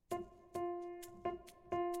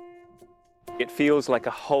It feels like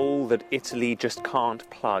a hole that Italy just can't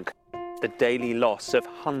plug. The daily loss of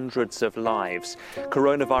hundreds of lives.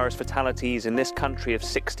 Coronavirus fatalities in this country of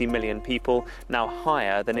 60 million people, now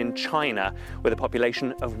higher than in China, with a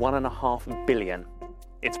population of 1.5 billion.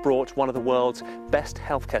 It's brought one of the world's best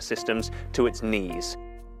healthcare systems to its knees.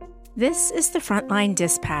 This is the Frontline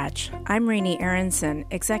Dispatch. I'm Rainey Aronson,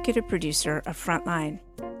 executive producer of Frontline.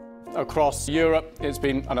 Across Europe, it's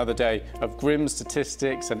been another day of grim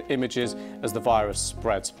statistics and images as the virus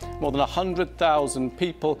spreads. More than 100,000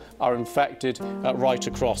 people are infected right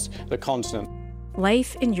across the continent.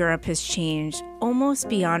 Life in Europe has changed almost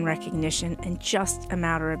beyond recognition in just a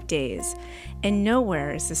matter of days. And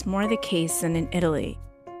nowhere is this more the case than in Italy.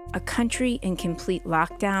 A country in complete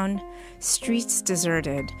lockdown, streets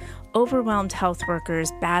deserted, overwhelmed health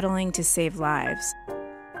workers battling to save lives.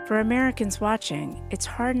 For Americans watching, it's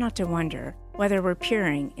hard not to wonder whether we're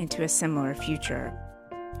peering into a similar future.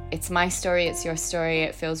 It's my story, it's your story.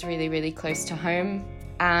 It feels really, really close to home.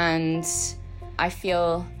 And I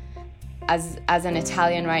feel, as an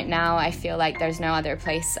Italian right now, I feel like there's no other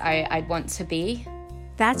place I'd want to be.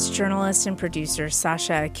 That's journalist and producer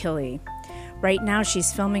Sasha Achilli. Right now,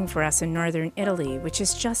 she's filming for us in northern Italy, which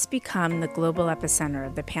has just become the global epicenter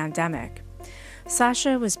of the pandemic.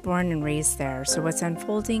 Sasha was born and raised there, so what's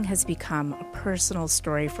unfolding has become a personal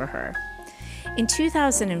story for her. In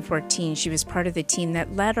 2014, she was part of the team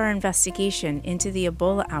that led our investigation into the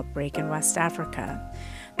Ebola outbreak in West Africa.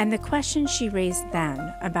 And the questions she raised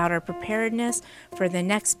then about our preparedness for the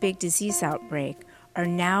next big disease outbreak are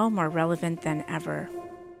now more relevant than ever.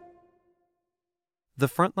 The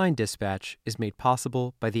Frontline Dispatch is made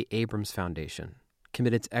possible by the Abrams Foundation,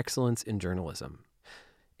 committed to excellence in journalism,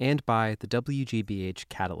 and by the WGBH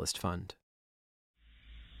Catalyst Fund.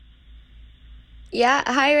 Yeah,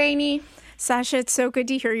 hi, Rainey. Sasha, it's so good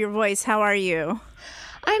to hear your voice. How are you?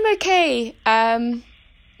 I'm okay.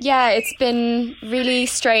 It's been really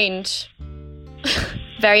strange.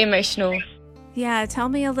 Very emotional. Yeah, tell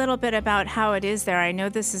me a little bit about how it is there. I know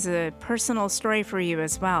this is a personal story for you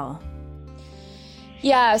as well.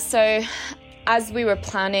 Yeah, so as we were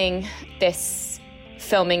planning this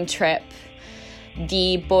filming trip,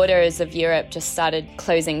 the borders of Europe just started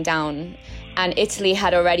closing down. And Italy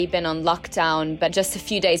had already been on lockdown, but just a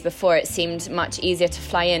few days before it seemed much easier to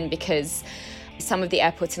fly in because some of the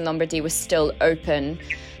airports in Lombardy were still open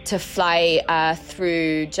to fly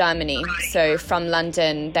through Germany. So from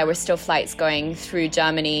London, there were still flights going through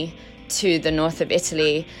Germany to the north of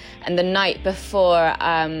Italy. And the night before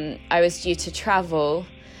I was due to travel,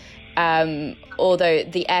 although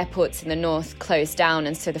the airports in the north closed down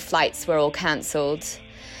and so the flights were all cancelled.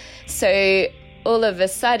 So all of a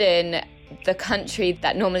sudden, the country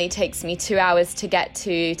that normally takes me 2 hours to get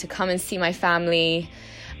to come and see my family,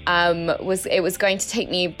 it was going to take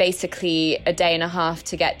me basically a day and a half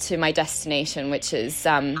to get to my destination, which is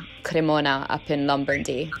Cremona up in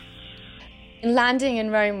Lombardy. Landing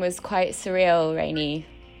in Rome was quite surreal, Rainey.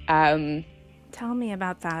 Tell me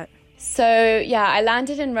about that. So, yeah, I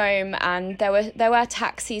landed in Rome and there were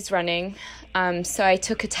taxis running. So I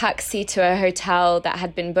took a taxi to a hotel that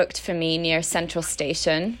had been booked for me near Central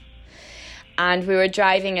Station. And we were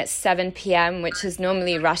driving at 7 p.m., which is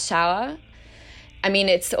normally rush hour. I mean,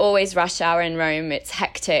 it's always rush hour in Rome. It's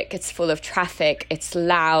hectic. It's full of traffic. It's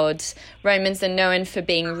loud. Romans are known for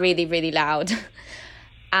being really, really loud.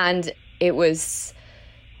 And it was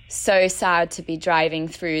so sad to be driving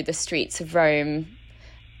through the streets of Rome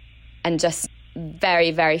and just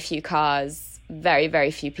very, very few cars, very,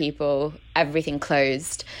 very few people, everything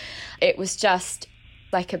closed. It was just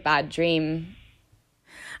like a bad dream.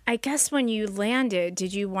 I guess when you landed,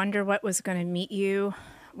 did you wonder what was going to meet you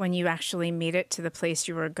when you actually made it to the place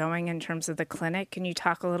you were going in terms of the clinic? Can you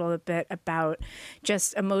talk a little bit about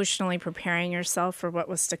just emotionally preparing yourself for what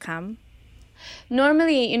was to come?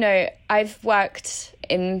 Normally, I've worked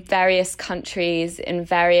in various countries, in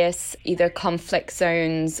various either conflict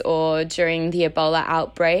zones or during the Ebola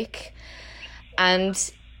outbreak.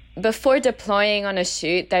 And before deploying on a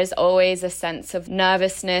shoot, there's always a sense of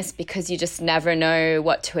nervousness because you just never know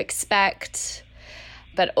what to expect,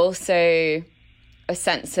 but also a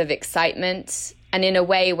sense of excitement. And in a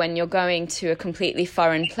way, when you're going to a completely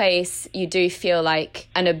foreign place, you do feel like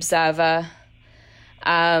an observer.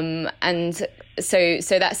 And so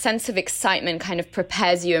that sense of excitement kind of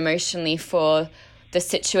prepares you emotionally for the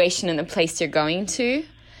situation and the place you're going to.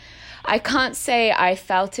 I can't say I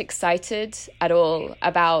felt excited at all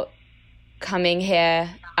about coming here.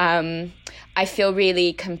 I feel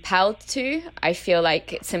really compelled to. I feel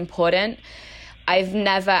like it's important. I've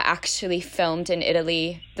never actually filmed in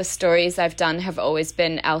Italy. The stories I've done have always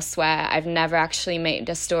been elsewhere. I've never actually made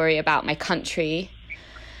a story about my country.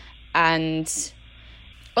 And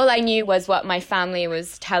all I knew was what my family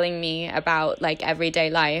was telling me about like everyday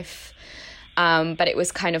life. But it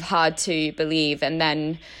was kind of hard to believe. And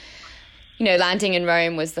then, landing in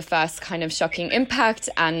Rome was the first kind of shocking impact.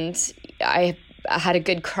 And I had a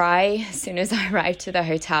good cry as soon as I arrived to the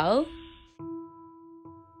hotel.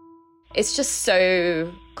 It's just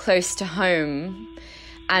so close to home.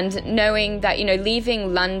 And knowing that,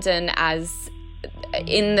 leaving London as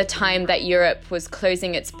in the time that Europe was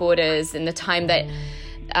closing its borders, in the time that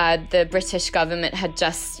the British government had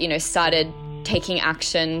just, started taking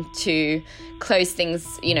action to close things,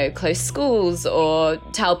 close schools or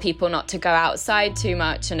tell people not to go outside too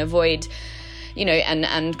much and avoid,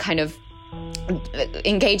 and kind of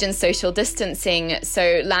engage in social distancing.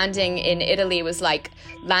 So landing in Italy was like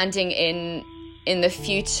landing in the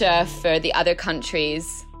future for the other countries.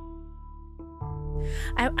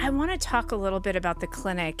 I want to talk a little bit about the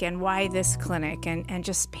clinic and why this clinic, and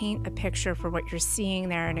just paint a picture for what you're seeing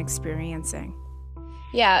there and experiencing.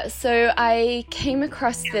 Yeah, so I came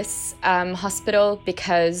across this hospital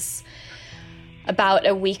because about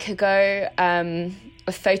a week ago,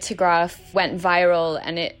 a photograph went viral,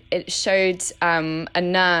 and it showed a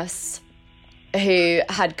nurse who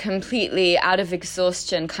had completely, out of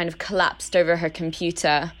exhaustion, kind of collapsed over her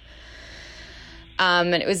computer.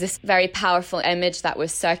 And it was this very powerful image that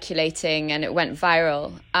was circulating, and it went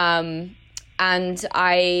viral. And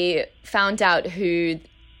I found out who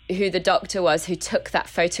the doctor was who took that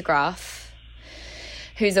photograph,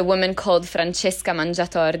 who's a woman called Francesca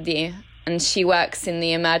Mangiatordi, and she works in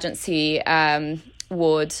the emergency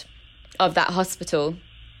ward of that hospital.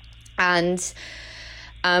 And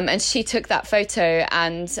she took that photo,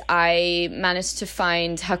 and I managed to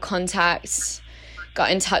find her contact, got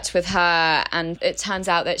in touch with her, and it turns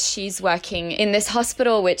out that she's working in this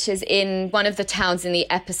hospital, which is in one of the towns in the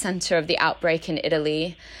epicenter of the outbreak in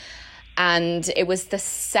Italy. And it was the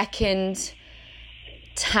second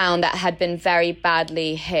town that had been very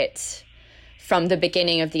badly hit from the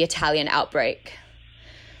beginning of the Italian outbreak.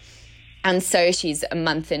 And so she's a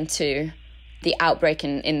month into the outbreak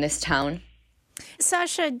in this town.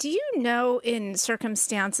 Sasha, do you know in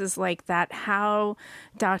circumstances like that how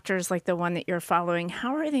doctors like the one that you're following,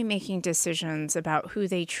 how are they making decisions about who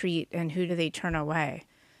they treat and who do they turn away?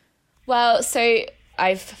 Well, so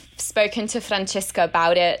I've spoken to Francesca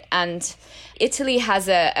about it, and Italy has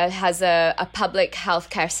a public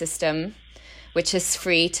healthcare system which is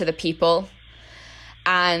free to the people.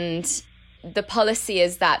 And the policy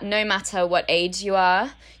is that no matter what age you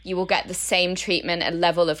are, you will get the same treatment and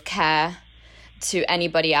level of care to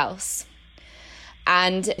anybody else.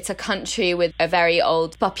 And it's a country with a very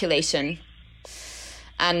old population.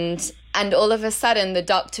 And all of a sudden, the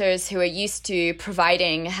doctors who are used to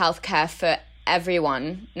providing healthcare for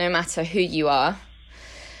everyone, no matter who you are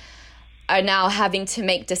now having to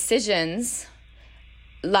make decisions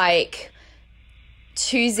like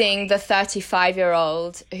choosing the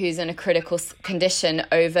 35-year-old who's in a critical condition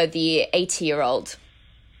over the 80-year-old.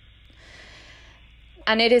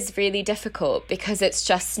 And it is really difficult because it's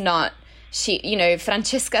just not,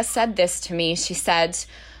 Francesca said this to me. She said,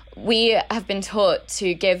 we have been taught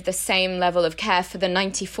to give the same level of care for the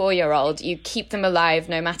 94-year-old. You keep them alive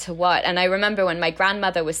no matter what. And I remember when my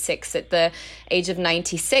grandmother was sick at the age of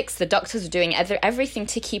 96, the doctors were doing everything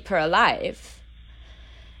to keep her alive.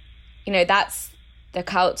 That's the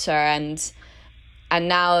culture. And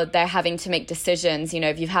now they're having to make decisions.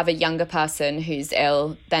 If you have a younger person who's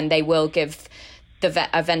ill, then they will give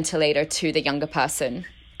a ventilator to the younger person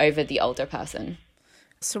over the older person.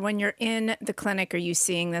 So when you're in the clinic, are you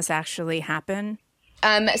seeing this actually happen?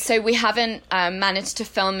 So we haven't managed to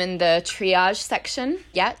film in the triage section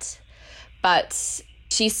yet, but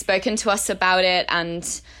she's spoken to us about it,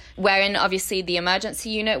 and we're in, obviously, the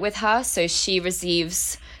emergency unit with her, so she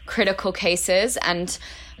receives critical cases, and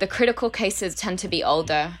the critical cases tend to be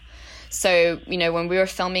older. So, when we were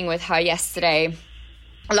filming with her yesterday,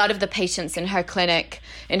 a lot of the patients in her clinic,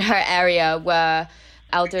 in her area, were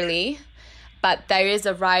elderly, but there is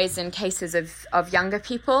a rise in cases of younger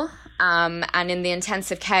people. And in the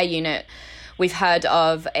intensive care unit, we've heard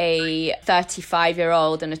of a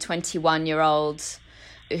 35-year-old and a 21-year-old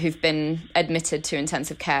who've been admitted to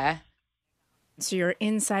intensive care. So you're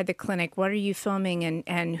inside the clinic. What are you filming,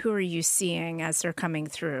 and who are you seeing as they're coming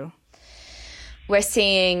through? We're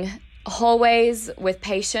seeing hallways with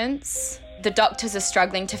patients. The doctors are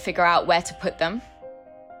struggling to figure out where to put them.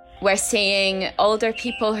 We're seeing older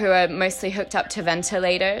people who are mostly hooked up to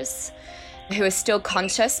ventilators, who are still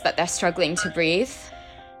conscious, but they're struggling to breathe.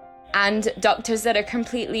 And doctors that are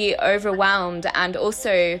completely overwhelmed. And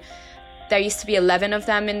also, there used to be 11 of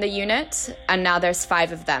them in the unit, and now there's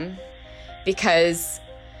 5 of them, because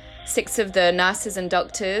 6 of the nurses and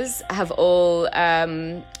doctors have all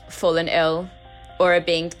fallen ill or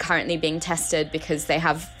are currently being tested because they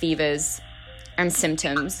have fevers and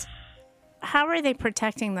symptoms. How are they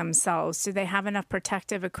protecting themselves? Do they have enough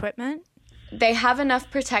protective equipment? They have enough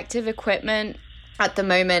protective equipment at the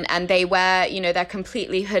moment, and they wear, they're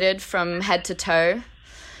completely hooded from head to toe.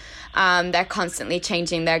 They're constantly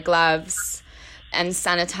changing their gloves and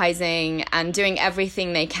sanitizing and doing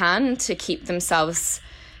everything they can to keep themselves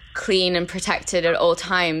clean and protected at all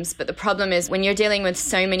times. But the problem is when you're dealing with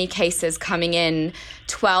so many cases coming in,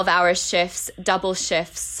 12-hour shifts, double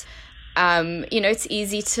shifts, it's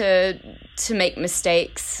easy to make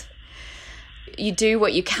mistakes. You do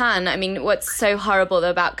what you can. I mean, what's so horrible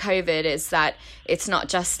about COVID is that it's not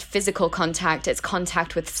just physical contact, it's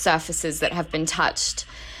contact with surfaces that have been touched.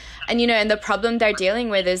 And, and the problem they're dealing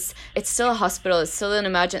with is it's still a hospital, it's still an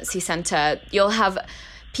emergency center. You'll have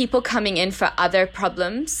people coming in for other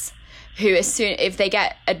problems who, if they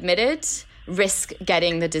get admitted, risk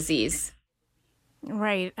getting the disease.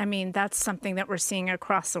 Right. I mean, that's something that we're seeing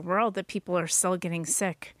across the world, that people are still getting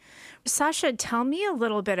sick. Sasha, tell me a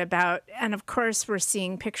little bit about, and of course, we're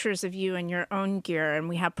seeing pictures of you in your own gear, and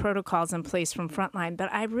we have protocols in place from Frontline,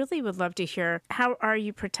 but I really would love to hear, how are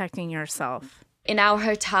you protecting yourself? In our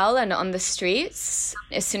hotel and on the streets,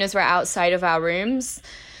 as soon as we're outside of our rooms,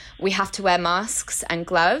 we have to wear masks and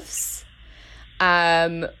gloves.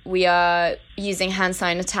 We are using hand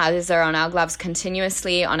sanitizer on our gloves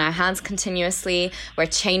continuously, on our hands continuously. We're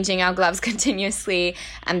changing our gloves continuously,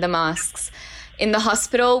 and the masks. In the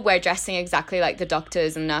hospital, we're dressing exactly like the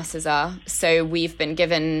doctors and nurses are. So we've been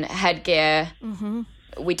given headgear. Mm-hmm.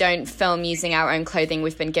 We don't film using our own clothing.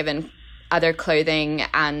 We've been given other clothing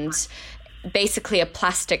and basically a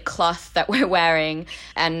plastic cloth that we're wearing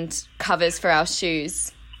and covers for our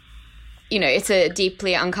shoes. It's a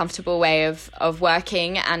deeply uncomfortable way of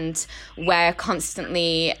working, and we're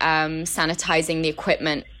constantly sanitizing the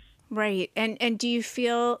equipment. Right. And do you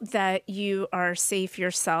feel that you are safe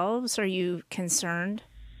yourselves? Are you concerned?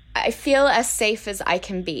 I feel as safe as I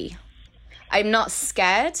can be. I'm not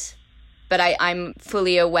scared, but I'm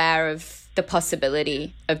fully aware of the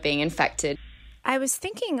possibility of being infected. I was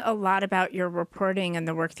thinking a lot about your reporting and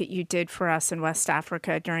the work that you did for us in West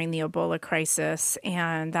Africa during the Ebola crisis,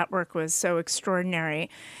 and that work was so extraordinary.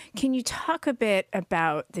 Can you talk a bit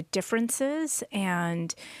about the differences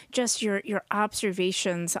and just your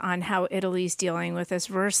observations on how Italy's dealing with this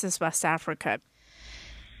versus West Africa?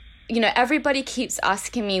 Everybody keeps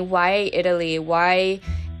asking me, why Italy? Why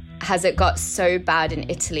has it got so bad in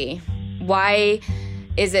Italy? Why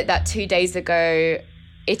is it that 2 days ago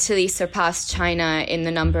Italy surpassed China in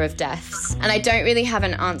the number of deaths? And I don't really have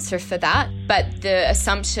an answer for that, but the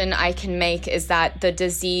assumption I can make is that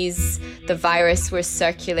the virus was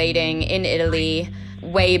circulating in Italy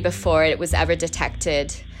way before it was ever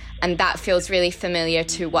detected. And that feels really familiar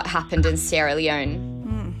to what happened in Sierra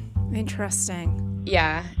Leone. Interesting.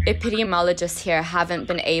 Yeah, epidemiologists here haven't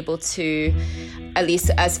been able to, at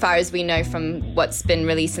least as far as we know from what's been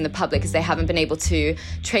released in the public, is they haven't been able to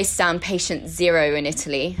trace down patient 0 in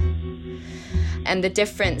Italy. And the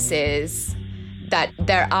difference is that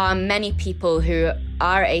there are many people who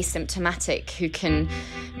are asymptomatic, who can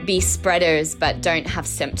be spreaders but don't have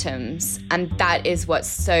symptoms. And that is what's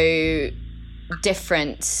so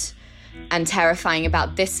different and terrifying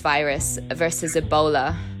about this virus versus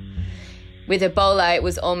Ebola. With Ebola, it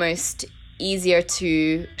was almost easier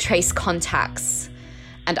to trace contacts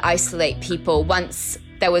and isolate people once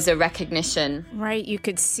there was a recognition. Right, you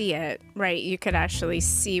could see it. Right, you could actually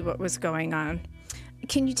see what was going on.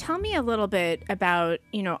 Can you tell me a little bit about,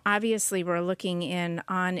 obviously we're looking in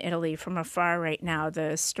on Italy from afar right now.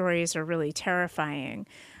 The stories are really terrifying.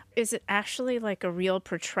 Is it actually like a real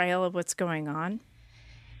portrayal of what's going on?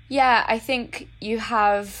 Yeah, I think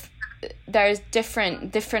there's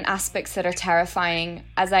different aspects that are terrifying.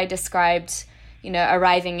 As I described,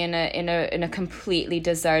 arriving in a completely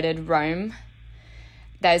deserted Rome.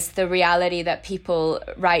 There's the reality that people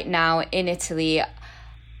right now in Italy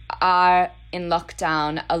are in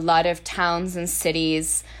lockdown. A lot of towns and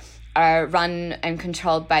cities are run and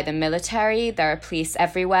controlled by the military. There are police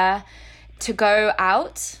everywhere. To go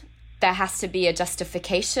out, there has to be a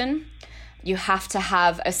justification. You have to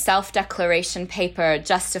have a self-declaration paper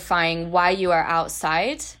justifying why you are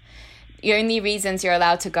outside. The only reasons you're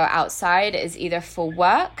allowed to go outside is either for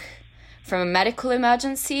work, from a medical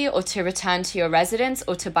emergency, or to return to your residence,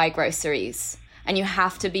 or to buy groceries. And you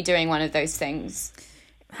have to be doing one of those things.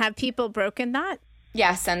 Have people broken that?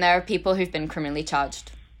 Yes, and there are people who've been criminally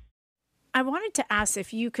charged. I wanted to ask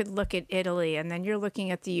if you could look at Italy, and then you're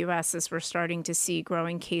looking at the U.S. as we're starting to see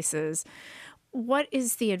growing cases. What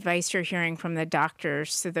is the advice you're hearing from the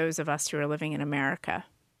doctors to those of us who are living in America?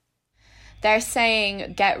 They're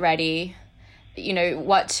saying, get ready. You know,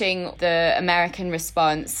 watching the American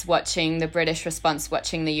response, watching the British response,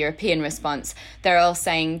 watching the European response, they're all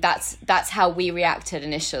saying that's how we reacted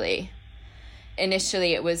initially.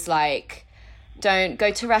 Initially, it was like, don't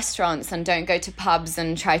go to restaurants and don't go to pubs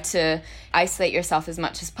and try to isolate yourself as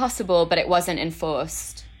much as possible, but it wasn't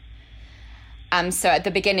enforced. So at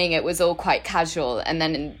the beginning, it was all quite casual, and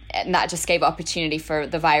that just gave opportunity for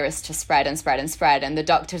the virus to spread and spread and spread. And the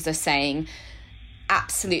doctors are saying,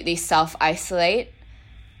 absolutely self-isolate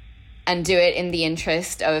and do it in the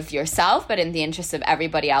interest of yourself, but in the interest of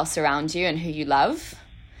everybody else around you and who you love,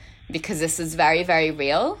 because this is very, very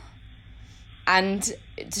real, and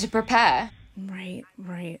to prepare.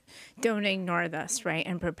 Right. Don't ignore this, right,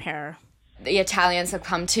 and prepare. The Italians have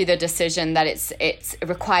come to the decision that it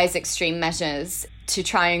requires extreme measures to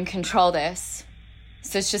try and control this.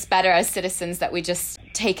 So it's just better as citizens that we just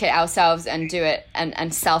take it ourselves and do it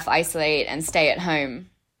and self-isolate and stay at home.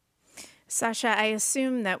 Sasha, I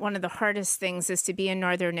assume that one of the hardest things is to be in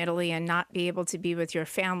northern Italy and not be able to be with your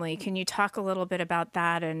family. Can you talk a little bit about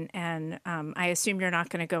that? And I assume you're not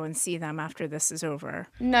going to go and see them after this is over.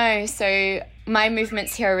 No, so my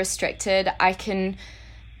movements here are restricted. I can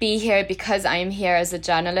be here because I'm here as a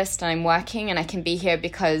journalist and I'm working, and I can be here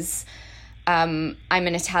because I'm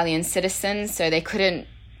an Italian citizen, so they couldn't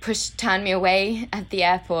turn me away at the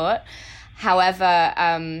airport. However,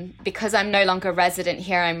 because I'm no longer resident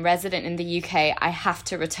here, I'm resident in the UK, I have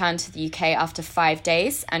to return to the UK after 5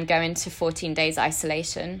 days and go into 14 days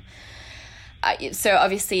isolation. So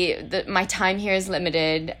obviously my time here is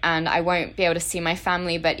limited and I won't be able to see my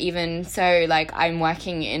family, but even so, like, I'm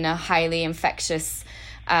working in a highly infectious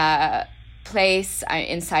place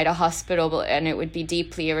inside a hospital, and it would be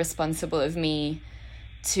deeply irresponsible of me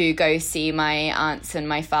to go see my aunts and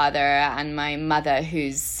my father and my mother,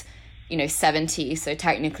 who's 70, so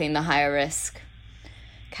technically in the higher risk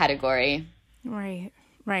category. Right.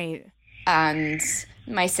 And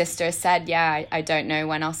my sister said, yeah, I don't know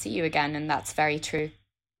when I'll see you again, and that's very true.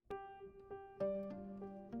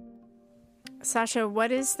 Sasha,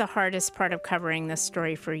 what is the hardest part of covering this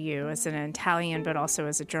story for you as an Italian, but also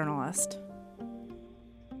as a journalist?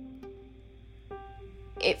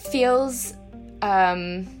 It feels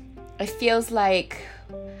like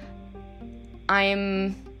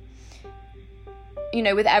I'm,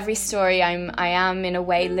 with every story, I am in a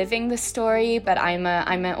way living the story, but I'm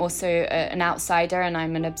also an outsider and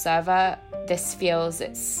I'm an observer. This feels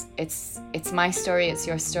it's my story, it's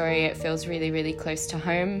your story. It feels really, really close to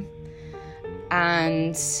home,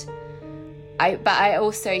 and I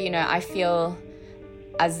also, I feel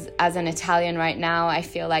as an Italian right now, I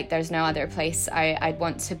feel like there's no other place I'd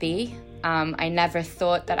want to be. I never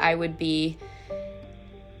thought that I would be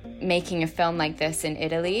making a film like this in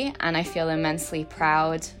Italy, and I feel immensely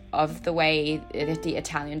proud of the way that the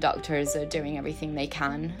Italian doctors are doing everything they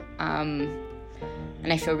can,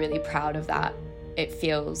 and I feel really proud of that. It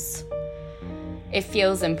feels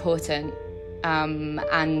important,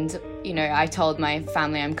 and I told my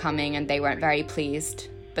family I'm coming, and they weren't very pleased,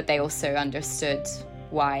 but they also understood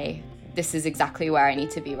why this is exactly where I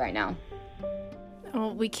need to be right now.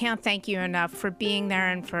 Well, we can't thank you enough for being there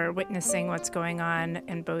and for witnessing what's going on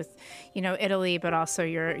in both, Italy, but also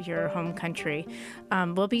your home country.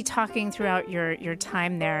 We'll be talking throughout your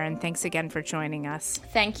time there, and thanks again for joining us.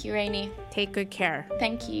 Thank you, Rainey. Take good care.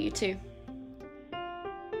 Thank you, you too.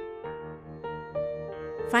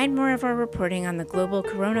 Find more of our reporting on the global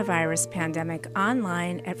coronavirus pandemic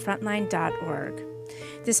online at frontline.org.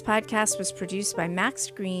 This podcast was produced by Max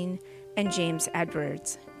Green and James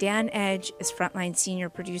Edwards. Dan Edge is Frontline senior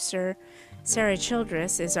producer, Sarah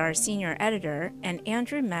Childress is our senior editor, and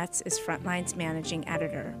Andrew Metz is Frontline's managing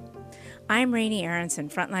editor. I'm Rainey Aronson,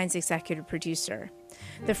 Frontline's executive producer.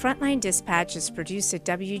 The Frontline Dispatch is produced at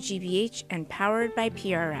WGBH and powered by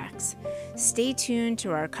PRX. Stay tuned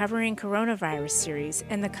to our Covering Coronavirus series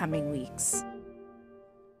in the coming weeks.